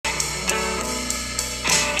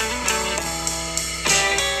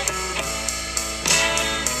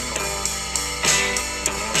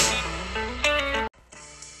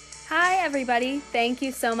everybody. Thank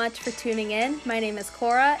you so much for tuning in. My name is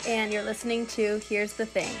Cora, and you're listening to Here's the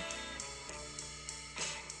Thing.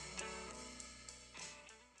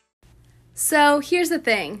 So here's the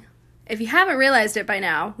thing. If you haven't realized it by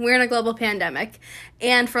now, we're in a global pandemic.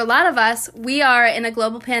 And for a lot of us, we are in a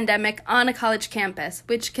global pandemic on a college campus,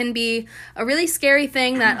 which can be a really scary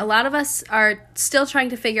thing that a lot of us are still trying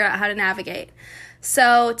to figure out how to navigate.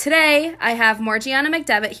 So today, I have Morgiana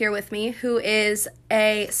McDevitt here with me, who is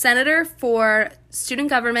a senator for student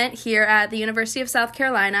government here at the University of South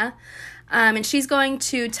Carolina. And she's going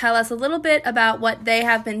to tell us a little bit about what they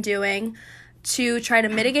have been doing to try to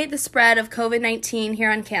mitigate the spread of COVID-19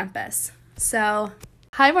 here on campus. So,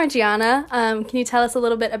 hi Morgiana. Can you tell us a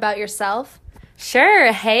little bit about yourself?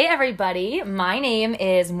 Sure. Hey, everybody. My name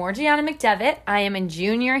is Morgiana McDevitt. I am a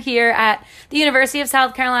junior here at the University of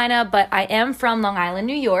South Carolina, but I am from Long Island,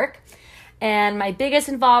 New York. And my biggest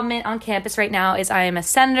involvement on campus right now is I am a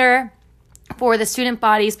senator for the student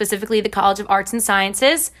body, specifically the College of Arts and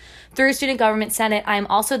Sciences. Through Student Government Senate, I am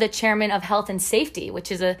also the chairman of Health and Safety,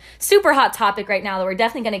 which is a super hot topic right now that we're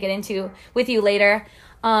definitely going to get into with you later.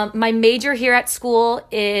 My major here at school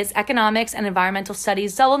is economics and environmental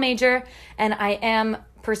studies double major, and I am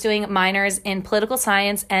pursuing minors in political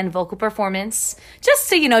science and vocal performance, just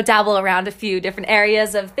to, dabble around a few different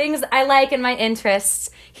areas of things I like and my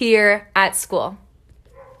interests here at school.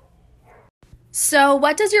 So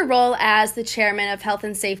what does your role as the chairman of Health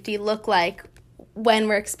and Safety look like when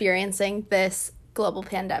we're experiencing this global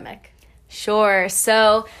pandemic? Sure.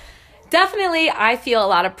 So definitely, I feel a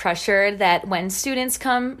lot of pressure that when students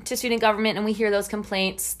come to student government and we hear those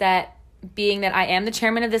complaints, that being that I am the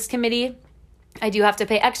chairman of this committee, I do have to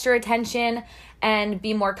pay extra attention and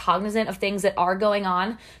be more cognizant of things that are going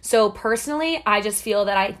on. So personally, I just feel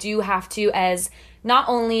that I do have to, as not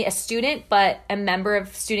only a student, but a member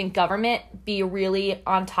of student government, be really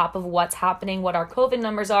on top of what's happening, what our COVID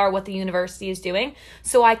numbers are, what the university is doing,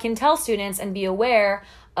 so I can tell students and be aware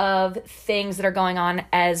of things that are going on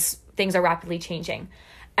as things are rapidly changing.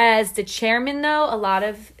 As the chairman, though, a lot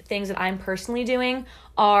of things that I'm personally doing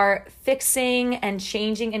are fixing and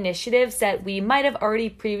changing initiatives that we might have already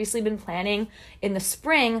previously been planning in the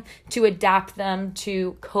spring to adapt them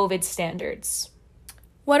to COVID standards.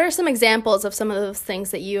 What are some examples of some of those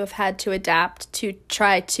things that you have had to adapt to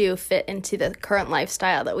try to fit into the current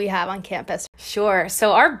lifestyle that we have on campus? Sure.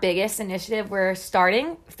 So our biggest initiative we're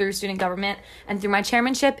starting through student government and through my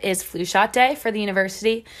chairmanship is Flu Shot Day for the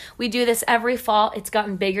university. We do this every fall. It's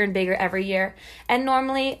gotten bigger and bigger every year. And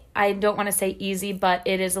normally, I don't want to say easy, but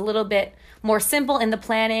it is a little bit more simple in the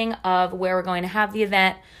planning of where we're going to have the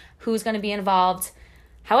event, who's going to be involved.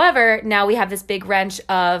 However, now we have this big wrench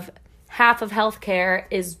of half of healthcare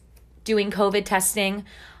is doing COVID testing.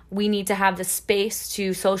 We need to have the space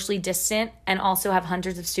to socially distant and also have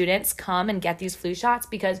hundreds of students come and get these flu shots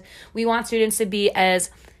because we want students to be as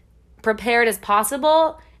prepared as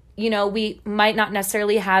possible. We might not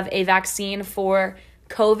necessarily have a vaccine for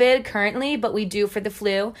COVID currently, but we do for the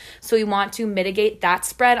flu. So we want to mitigate that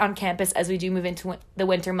spread on campus as we do move into the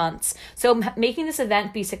winter months. So making this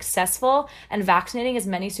event be successful and vaccinating as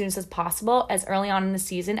many students as possible as early on in the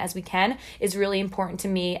season as we can is really important to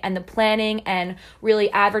me. And the planning and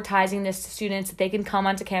really advertising this to students that they can come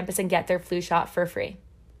onto campus and get their flu shot for free.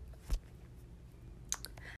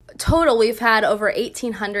 Total, we've had over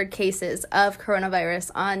 1,800 cases of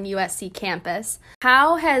coronavirus on USC campus.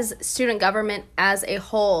 How has student government as a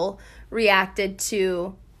whole reacted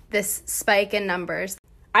to this spike in numbers?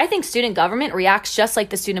 I think student government reacts just like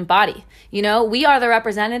the student body. We are the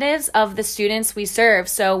representatives of the students we serve.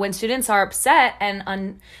 So when students are upset and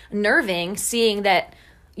unnerving, seeing that,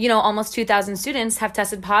 almost 2,000 students have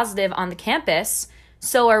tested positive on the campus,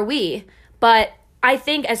 so are we. But I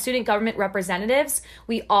think as student government representatives,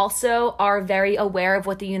 we also are very aware of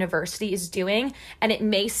what the university is doing. And it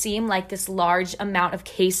may seem like this large amount of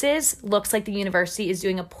cases looks like the university is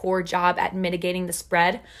doing a poor job at mitigating the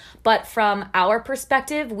spread. But from our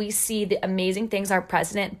perspective, we see the amazing things our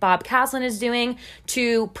president, Bob Caslin, is doing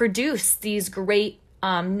to produce these great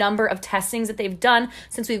number of testings that they've done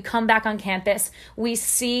since we've come back on campus. We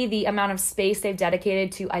see the amount of space they've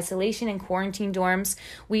dedicated to isolation and quarantine dorms.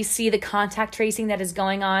 We see the contact tracing that is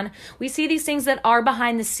going on. We see these things that are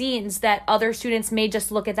behind the scenes that other students may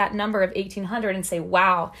just look at that number of 1,800 and say,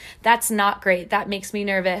 wow, that's not great. That makes me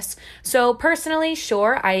nervous. So personally,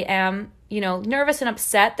 sure, I am nervous and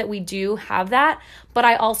upset that we do have that, but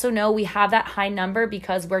I also know we have that high number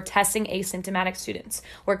because we're testing asymptomatic students.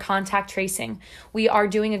 We're contact tracing. We are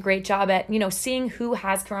doing a great job at, seeing who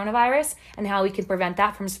has coronavirus and how we can prevent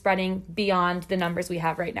that from spreading beyond the numbers we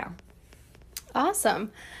have right now.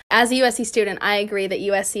 Awesome. As a USC student, I agree that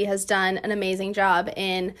USC has done an amazing job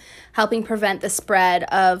in helping prevent the spread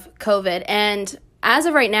of COVID. And as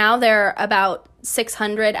of right now, there are about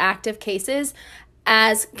 600 active cases.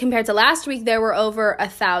 As compared to last week, there were over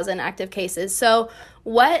 1,000 active cases. So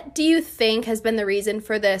what do you think has been the reason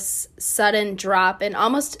for this sudden drop in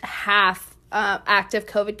almost half active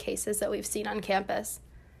COVID cases that we've seen on campus?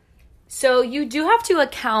 So you do have to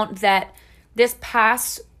account that this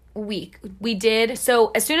past week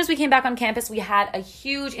so as soon as we came back on campus, we had a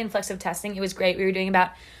huge influx of testing. It was great. We were doing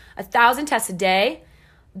about 1,000 tests a day.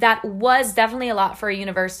 That was definitely a lot for a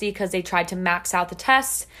university because they tried to max out the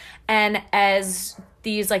tests. And as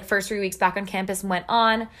these first 3 weeks back on campus went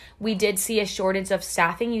on, we did see a shortage of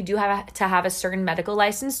staffing. You do have to have a certain medical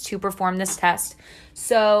license to perform this test.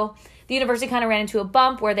 So the university kind of ran into a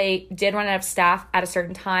bump where they did run out of staff at a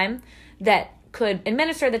certain time that could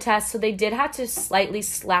administer the test. So they did have to slightly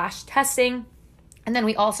slash testing. And then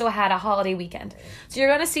we also had a holiday weekend. So you're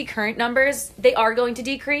going to see current numbers. They are going to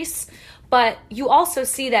decrease. But you also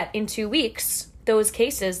see that in 2 weeks, those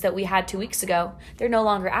cases that we had 2 weeks ago, they're no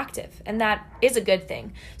longer active. And that is a good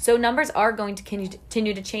thing. So numbers are going to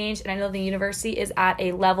continue to change. And I know the university is at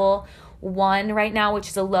a level 1 right now, which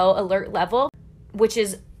is a low alert level, which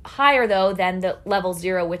is higher though than the level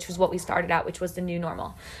 0, which was what we started at, which was the new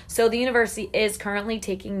normal. So the university is currently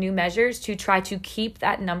taking new measures to try to keep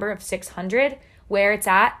that number of 600 where it's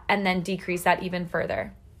at and then decrease that even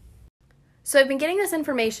further. So I've been getting this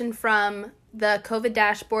information from the COVID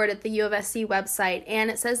dashboard at the U of SC website, and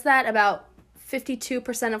it says that about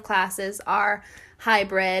 52% of classes are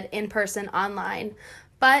hybrid, in-person, online.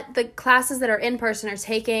 But the classes that are in person are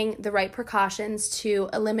taking the right precautions to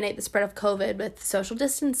eliminate the spread of COVID with social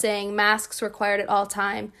distancing, masks required at all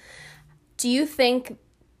time. Do you think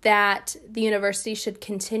that the university should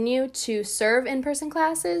continue to serve in-person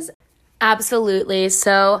classes? Absolutely.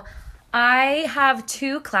 So I have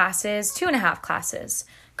 2.5 classes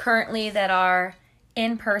currently that are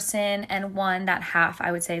in person, and one that half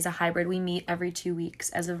I would say is a hybrid. We meet every 2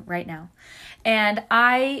 weeks as of right now. And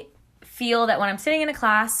I feel that when I'm sitting in a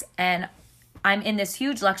class and I'm in this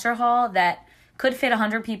huge lecture hall that could fit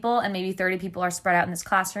 100 people and maybe 30 people are spread out in this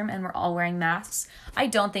classroom and we're all wearing masks, I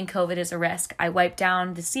don't think COVID is a risk. I wipe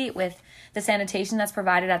down the seat with the sanitation that's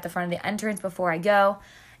provided at the front of the entrance before I go.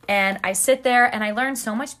 And I sit there and I learn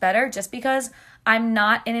so much better just because I'm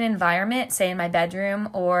not in an environment, say in my bedroom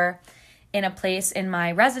or in a place in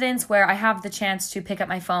my residence where I have the chance to pick up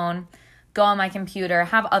my phone, go on my computer,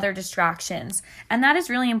 have other distractions. And that is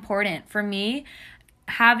really important for me.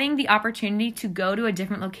 Having the opportunity to go to a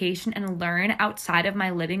different location and learn outside of my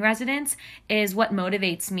living residence is what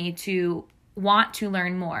motivates me to want to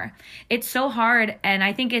learn more. It's so hard, and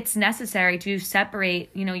I think it's necessary to separate,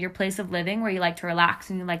 your place of living where you like to relax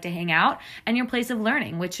and you like to hang out, and your place of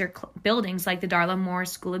learning, which are buildings like the Darla Moore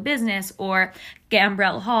School of Business or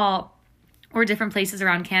Gambrell Hall or different places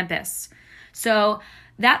around campus. So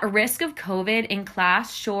that risk of COVID in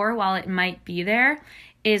class, sure, while it might be there,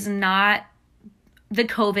 is not the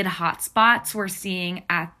COVID hotspots we're seeing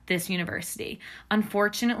at this university.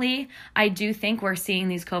 Unfortunately, I do think we're seeing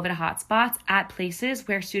these COVID hotspots at places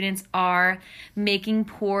where students are making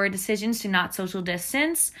poor decisions to not social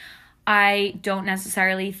distance. I don't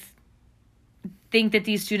necessarily think that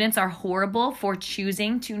these students are horrible for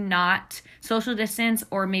choosing to not social distance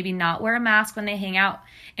or maybe not wear a mask when they hang out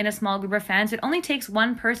in a small group of friends. It only takes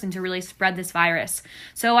one person to really spread this virus.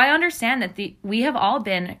 So I understand that we have all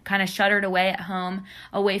been kind of shuttered away at home,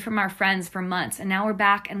 away from our friends for months. And now we're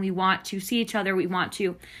back and we want to see each other. We want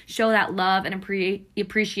to show that love and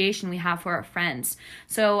appreciation we have for our friends.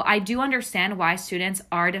 So I do understand why students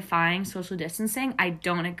are defying social distancing. I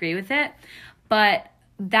don't agree with it, but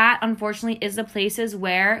that unfortunately is the places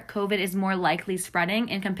where COVID is more likely spreading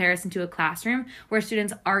in comparison to a classroom where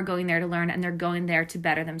students are going there to learn and they're going there to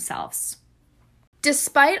better themselves.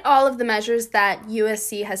 Despite all of the measures that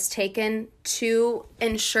USC has taken to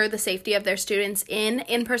ensure the safety of their students in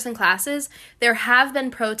in-person classes, there have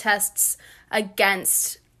been protests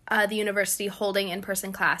against the university holding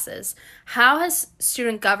in-person classes. How has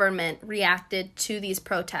student government reacted to these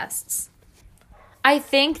protests? I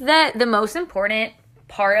think that the most important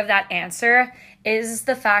part of that answer is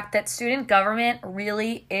the fact that student government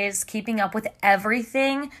really is keeping up with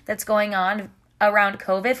everything that's going on around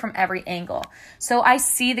COVID from every angle. So I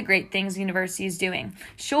see the great things the university is doing.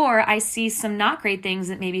 Sure, I see some not great things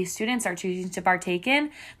that maybe students are choosing to partake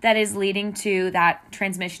in that is leading to that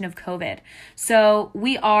transmission of COVID. So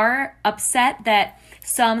we are upset that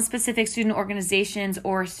some specific student organizations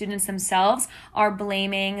or students themselves are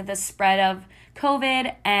blaming the spread of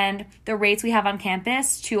COVID and the rates we have on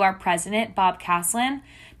campus to our president, Bob Caslin,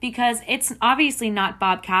 because it's obviously not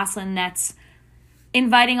Bob Caslin that's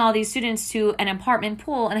inviting all these students to an apartment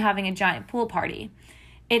pool and having a giant pool party.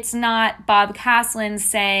 It's not Bob Caslin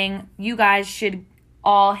saying you guys should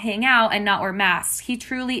all hang out and not wear masks. He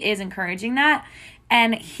truly is encouraging that.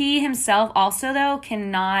 And he himself also, though,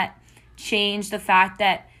 cannot change the fact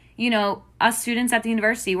that, us students at the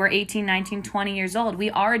university, we're 18, 19, 20 years old. We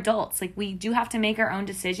are adults. Like, we do have to make our own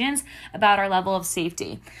decisions about our level of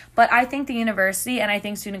safety. But I think the university and I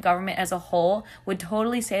think student government as a whole would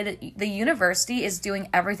totally say that the university is doing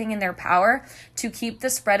everything in their power to keep the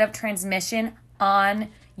spread of transmission on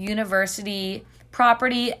university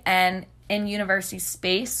property and in university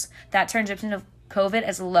space, that transmission of COVID,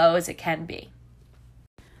 as low as it can be.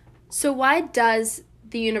 So why does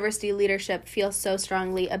the university leadership feel so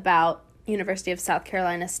strongly about University of South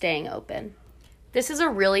Carolina staying open? This is a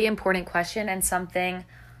really important question and something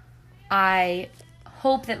I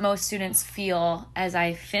hope that most students feel as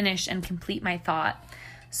I finish and complete my thought.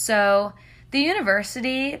 So the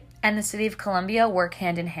university and the city of Columbia work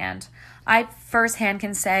hand in hand. I firsthand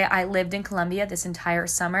can say I lived in Columbia this entire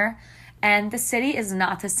summer, and the city is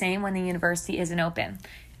not the same when the university isn't open.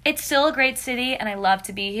 It's still a great city, and I love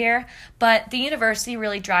to be here, but the university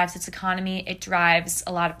really drives its economy. It drives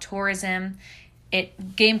a lot of tourism.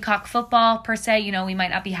 Gamecock football, per se, we might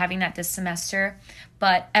not be having that this semester,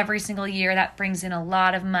 but every single year that brings in a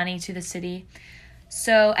lot of money to the city.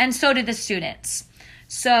 And so do the students.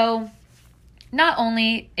 So not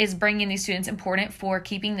only is bringing these students important for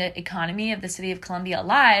keeping the economy of the city of Columbia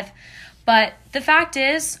alive, but the fact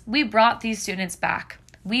is we brought these students back.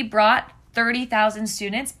 We brought 30,000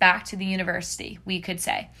 students back to the university, we could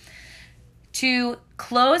say. To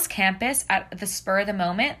close campus at the spur of the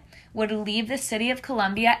moment would leave the city of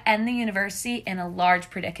Columbia and the university in a large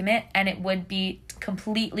predicament, and it would be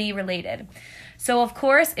completely related. So, of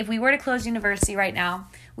course, if we were to close university right now,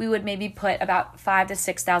 we would maybe put about 5,000 to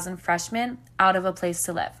 6,000 freshmen out of a place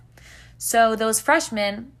to live. So those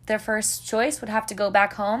freshmen, their first choice would have to go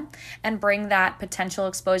back home and bring that potential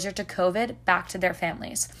exposure to COVID back to their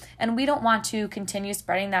families. And we don't want to continue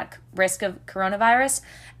spreading that risk of coronavirus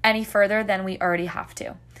any further than we already have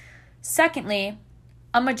to. Secondly,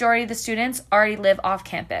 a majority of the students already live off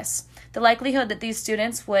campus. The likelihood that these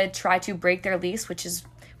students would try to break their lease, which is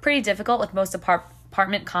pretty difficult with most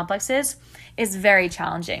apartment complexes, is very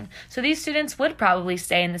challenging. So these students would probably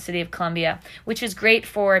stay in the city of Columbia, which is great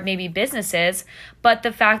for maybe businesses, but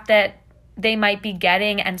the fact that they might be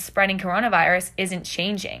getting and spreading coronavirus isn't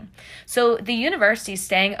changing. So the university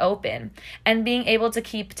staying open and being able to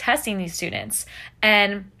keep testing these students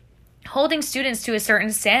and holding students to a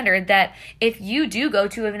certain standard that if you do go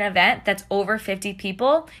to an event that's over 50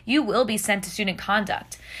 people, you will be sent to student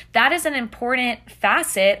conduct. That is an important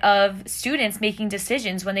facet of students making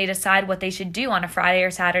decisions when they decide what they should do on a Friday or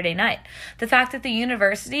Saturday night. The fact that the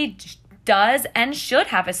university does and should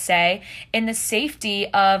have a say in the safety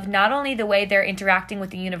of not only the way they're interacting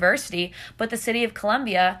with the university, but the city of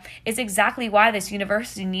Columbia is exactly why this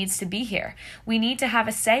university needs to be here. We need to have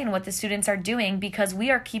a say in what the students are doing because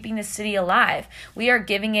we are keeping the city alive. We are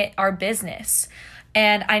giving it our business.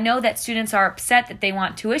 And I know that students are upset that they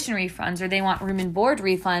want tuition refunds or they want room and board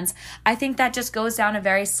refunds. I think that just goes down a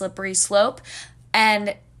very slippery slope.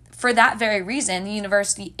 And for that very reason, the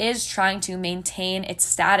university is trying to maintain its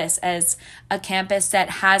status as a campus that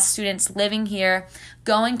has students living here,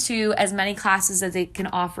 going to as many classes as it can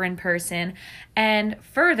offer in person. And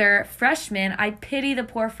further, freshmen, I pity the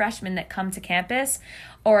poor freshmen that come to campus,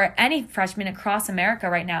 or any freshmen across America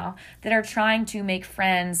right now, that are trying to make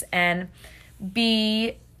friends and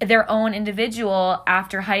be their own individual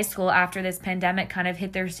after high school, after this pandemic kind of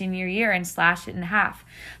hit their senior year and slashed it in half.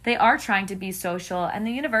 They are trying to be social, and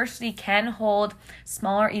the university can hold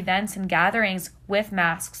smaller events and gatherings with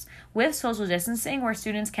masks, with social distancing, where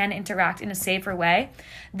students can interact in a safer way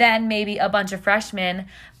than maybe a bunch of freshmen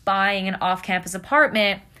buying an off-campus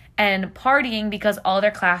apartment and partying because all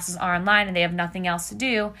their classes are online and they have nothing else to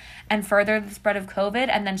do, and further the spread of COVID,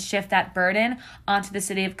 and then shift that burden onto the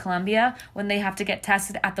city of Columbia when they have to get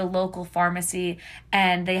tested at the local pharmacy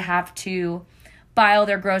and they have to buy all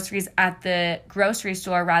their groceries at the grocery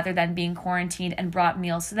store rather than being quarantined and brought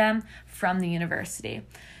meals to them from the university.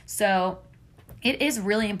 So it is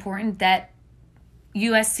really important that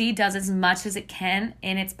USC does as much as it can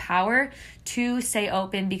in its power to stay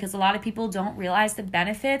open, because a lot of people don't realize the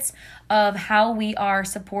benefits of how we are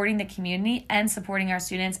supporting the community and supporting our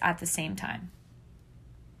students at the same time.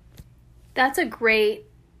 That's a great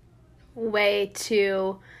way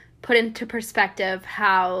to put into perspective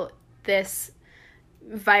how this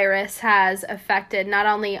virus has affected not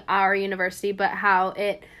only our university, but how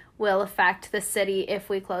it will affect the city if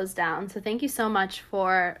we close down. So thank you so much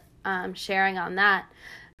for sharing on that.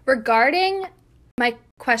 Regarding my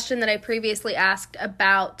question that I previously asked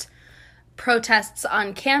about protests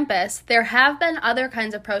on campus, there have been other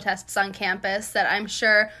kinds of protests on campus that I'm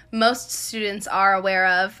sure most students are aware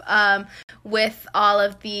of, with all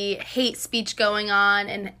of the hate speech going on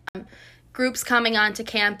and groups coming onto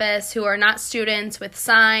campus who are not students with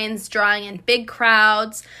signs, drawing in big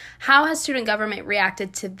crowds. How has student government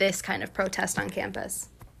reacted to this kind of protest on campus?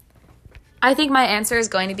 I think my answer is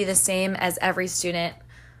going to be the same as every student.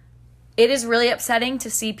 It is really upsetting to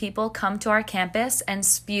see people come to our campus and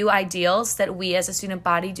spew ideals that we as a student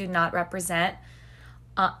body do not represent.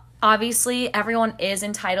 Obviously, everyone is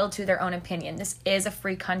entitled to their own opinion. This is a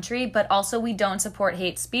free country, but also we don't support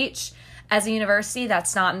hate speech. As a university,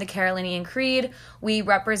 that's not in the Carolinian Creed. We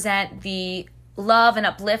represent the love and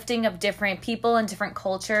uplifting of different people and different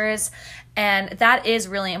cultures, and that is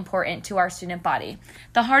really important to our student body.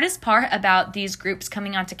 The hardest part about these groups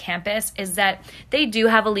coming onto campus is that they do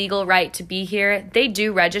have a legal right to be here. They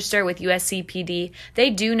do register with USCPD. They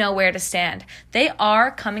do know where to stand. They are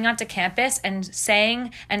coming onto campus and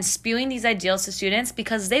saying and spewing these ideals to students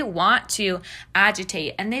because they want to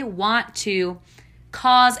agitate and they want to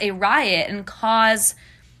cause a riot and cause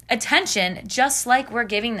attention just like we're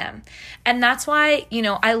giving them. And that's why,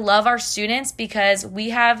 I love our students because we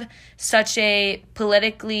have such a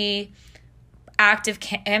politically active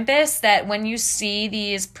campus that when you see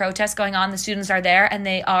these protests going on, the students are there and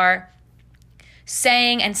they are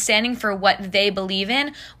saying and standing for what they believe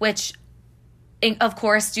in, which of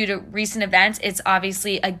course, due to recent events, it's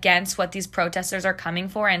obviously against what these protesters are coming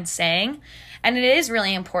for and saying. And it is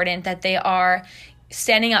really important that they are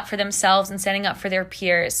standing up for themselves and standing up for their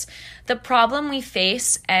peers. The problem we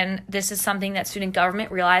face, and this is something that student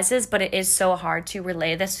government realizes, but it is so hard to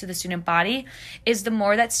relay this to the student body, is the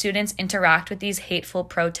more that students interact with these hateful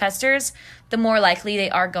protesters, the more likely they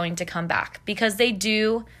are going to come back because they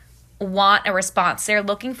do want a response. They're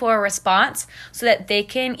looking for a response so that they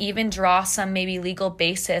can even draw some maybe legal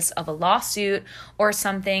basis of a lawsuit or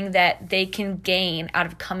something that they can gain out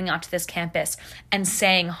of coming onto this campus and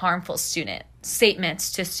saying harmful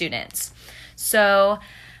statements to students. So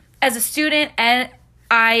as a student, and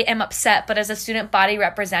I am upset, but as a student body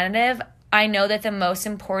representative, I know that the most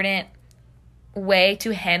important way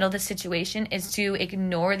to handle the situation is to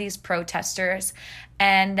ignore these protesters,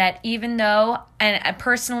 and that even though, and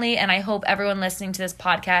personally, and I hope everyone listening to this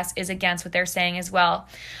podcast is against what they're saying as well,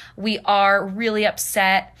 we are really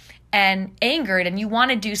upset and angered and you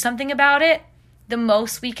want to do something about it, the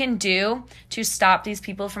most we can do to stop these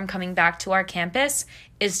people from coming back to our campus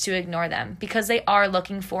is to ignore them because they are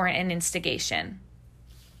looking for an instigation.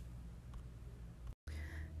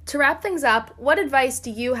 To wrap things up, what advice do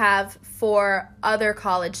you have for other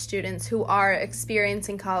college students who are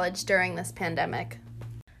experiencing college during this pandemic?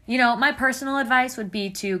 My personal advice would be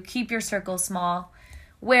to keep your circle small,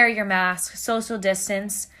 wear your mask, social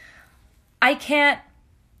distance. I can't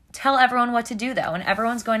tell everyone what to do though, and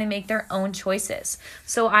everyone's going to make their own choices.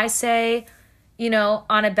 So I say,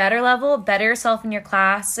 on a better level, better yourself in your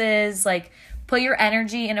classes, put your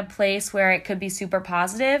energy in a place where it could be super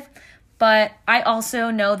positive. But I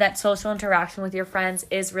also know that social interaction with your friends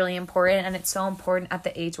is really important, and it's so important at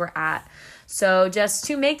the age we're at. So just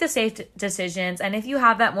to make the safe decisions, and if you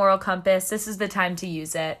have that moral compass, this is the time to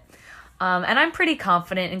use it. And I'm pretty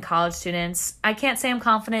confident in college students. I can't say I'm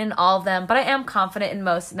confident in all of them, but I am confident in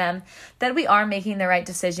most of them that we are making the right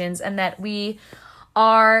decisions and that we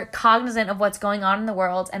are cognizant of what's going on in the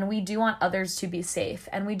world, and we do want others to be safe,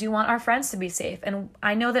 and we do want our friends to be safe. And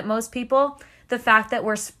I know that most people, the fact that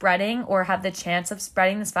we're spreading or have the chance of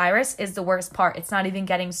spreading this virus is the worst part. It's not even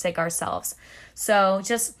getting sick ourselves. So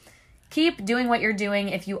just keep doing what you're doing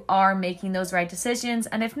if you are making those right decisions.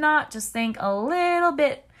 And if not, just think a little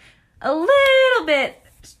bit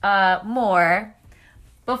more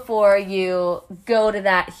before you go to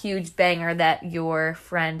that huge banger that your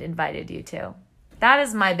friend invited you to. That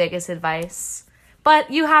is my biggest advice.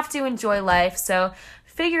 But you have to enjoy life, so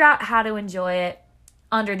figure out how to enjoy it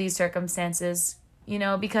under these circumstances,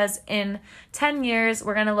 because in 10 years,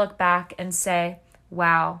 we're going to look back and say,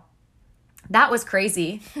 wow, that was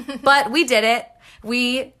crazy, but we did it.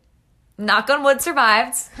 We, knock on wood,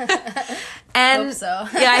 survived. And hope so.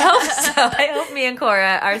 Yeah, I hope so. I hope me and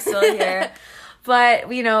Cora are still here. But,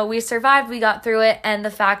 we survived, we got through it, and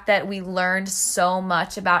the fact that we learned so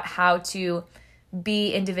much about how to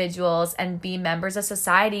be individuals and be members of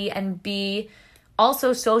society and be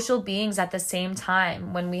also social beings at the same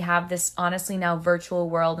time when we have this honestly now virtual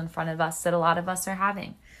world in front of us that a lot of us are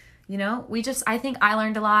having. You know, I think I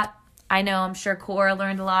learned a lot. I know, I'm sure Cora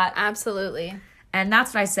learned a lot. Absolutely. And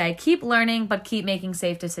that's what I say. Keep learning, but keep making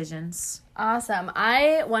safe decisions. Awesome.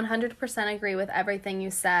 I 100% agree with everything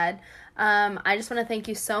you said. I just want to thank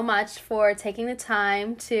you so much for taking the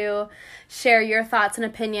time to share your thoughts and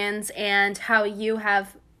opinions and how you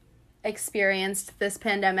have experienced this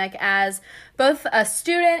pandemic as both a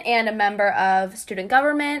student and a member of student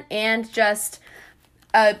government and just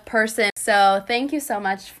a person. So thank you so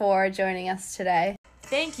much for joining us today.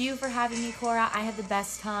 Thank you for having me, Cora. I had the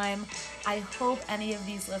best time. I hope any of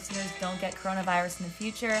these listeners don't get coronavirus in the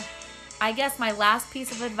future. I guess my last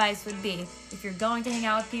piece of advice would be, if you're going to hang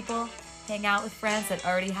out with people, hang out with friends that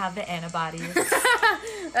already have the antibodies.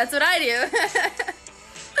 That's what I do.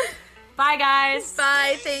 Bye, guys.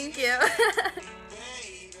 Bye. Thank you.